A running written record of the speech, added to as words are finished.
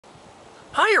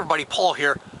Hi everybody, Paul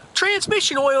here.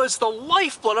 Transmission oil is the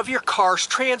lifeblood of your car's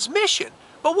transmission.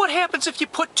 But what happens if you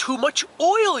put too much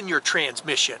oil in your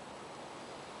transmission?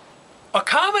 A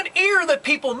common error that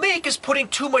people make is putting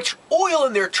too much oil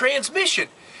in their transmission.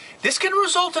 This can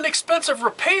result in expensive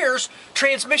repairs,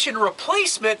 transmission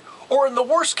replacement, or in the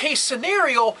worst case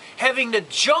scenario, having to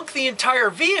junk the entire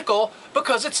vehicle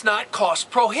because it's not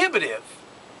cost prohibitive.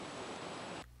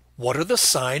 What are the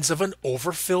signs of an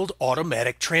overfilled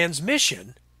automatic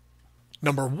transmission?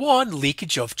 Number 1,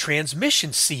 leakage of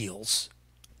transmission seals.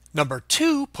 Number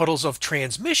 2, puddles of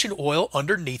transmission oil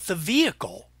underneath the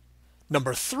vehicle.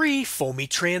 Number 3, foamy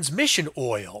transmission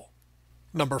oil.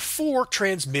 Number 4,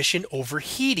 transmission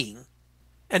overheating.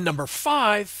 And number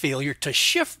 5, failure to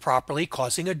shift properly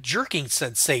causing a jerking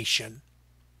sensation.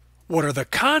 What are the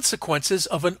consequences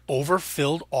of an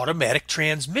overfilled automatic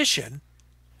transmission?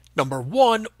 Number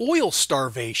 1, oil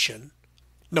starvation.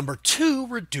 Number 2,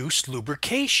 reduced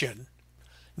lubrication.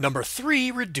 Number 3,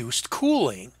 reduced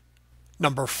cooling.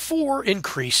 Number 4,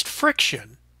 increased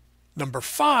friction. Number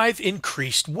 5,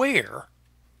 increased wear.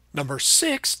 Number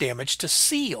 6, damage to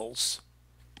seals.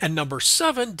 And number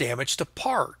 7, damage to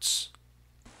parts.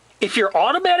 If your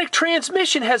automatic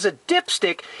transmission has a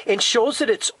dipstick and shows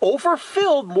that it's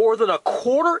overfilled more than a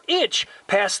 1/4 inch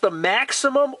past the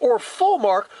maximum or full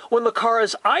mark when the car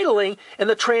is idling and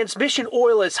the transmission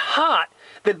oil is hot,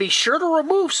 then be sure to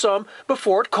remove some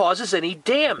before it causes any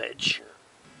damage.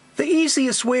 The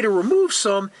easiest way to remove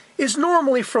some is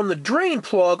normally from the drain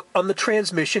plug on the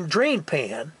transmission drain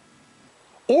pan.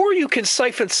 Or you can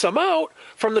siphon some out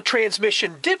from the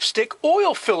transmission dipstick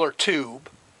oil filler tube.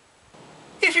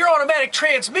 If your automatic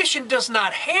transmission does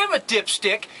not have a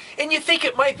dipstick and you think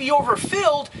it might be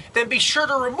overfilled, then be sure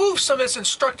to remove some as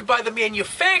instructed by the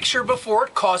manufacturer before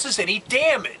it causes any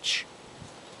damage.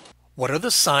 What are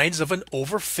the signs of an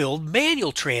overfilled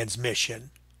manual transmission?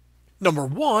 Number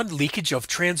 1, leakage of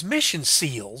transmission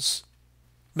seals.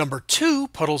 Number 2,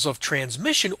 puddles of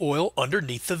transmission oil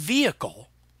underneath the vehicle.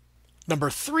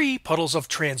 Number 3, puddles of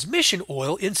transmission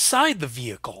oil inside the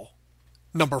vehicle.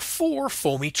 Number 4,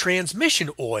 foamy transmission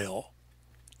oil.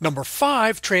 Number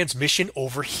 5, transmission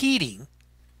overheating.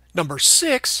 Number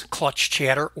 6, clutch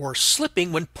chatter or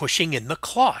slipping when pushing in the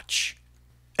clutch.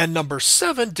 And number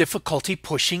 7, difficulty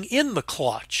pushing in the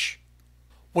clutch.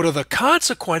 What are the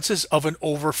consequences of an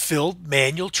overfilled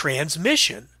manual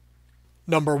transmission?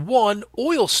 Number 1,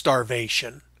 oil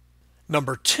starvation.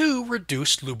 Number 2,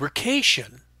 reduced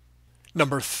lubrication.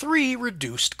 Number 3,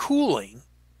 reduced cooling.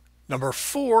 Number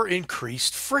 4,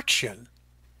 increased friction.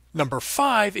 Number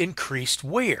 5, increased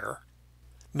wear.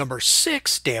 Number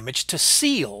 6, damage to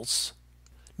seals.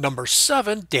 Number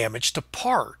 7, damage to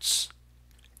parts.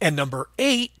 And number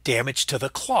 8, damage to the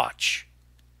clutch.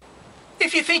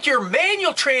 If you think your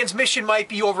manual transmission might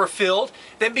be overfilled,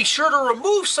 then be sure to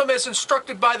remove some as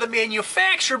instructed by the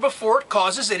manufacturer before it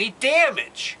causes any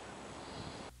damage.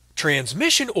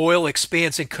 Transmission oil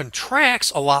expands and contracts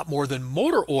a lot more than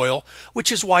motor oil,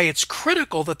 which is why it's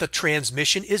critical that the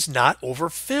transmission is not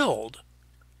overfilled.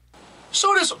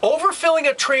 So does overfilling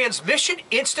a transmission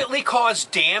instantly cause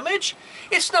damage?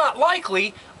 It's not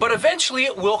likely, but eventually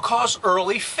it will cause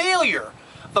early failure.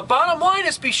 The bottom line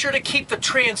is be sure to keep the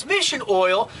transmission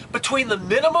oil between the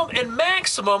minimum and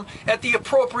maximum at the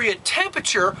appropriate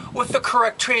temperature with the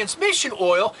correct transmission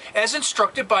oil as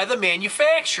instructed by the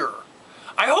manufacturer.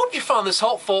 I hope you found this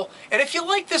helpful, and if you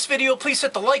like this video, please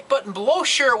hit the like button below,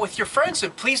 share it with your friends,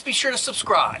 and please be sure to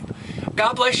subscribe.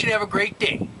 God bless you and have a great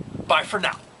day. Bye for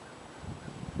now.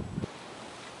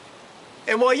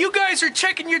 And while you guys are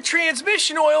checking your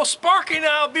transmission oil, Sparky and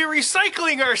I will be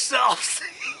recycling ourselves.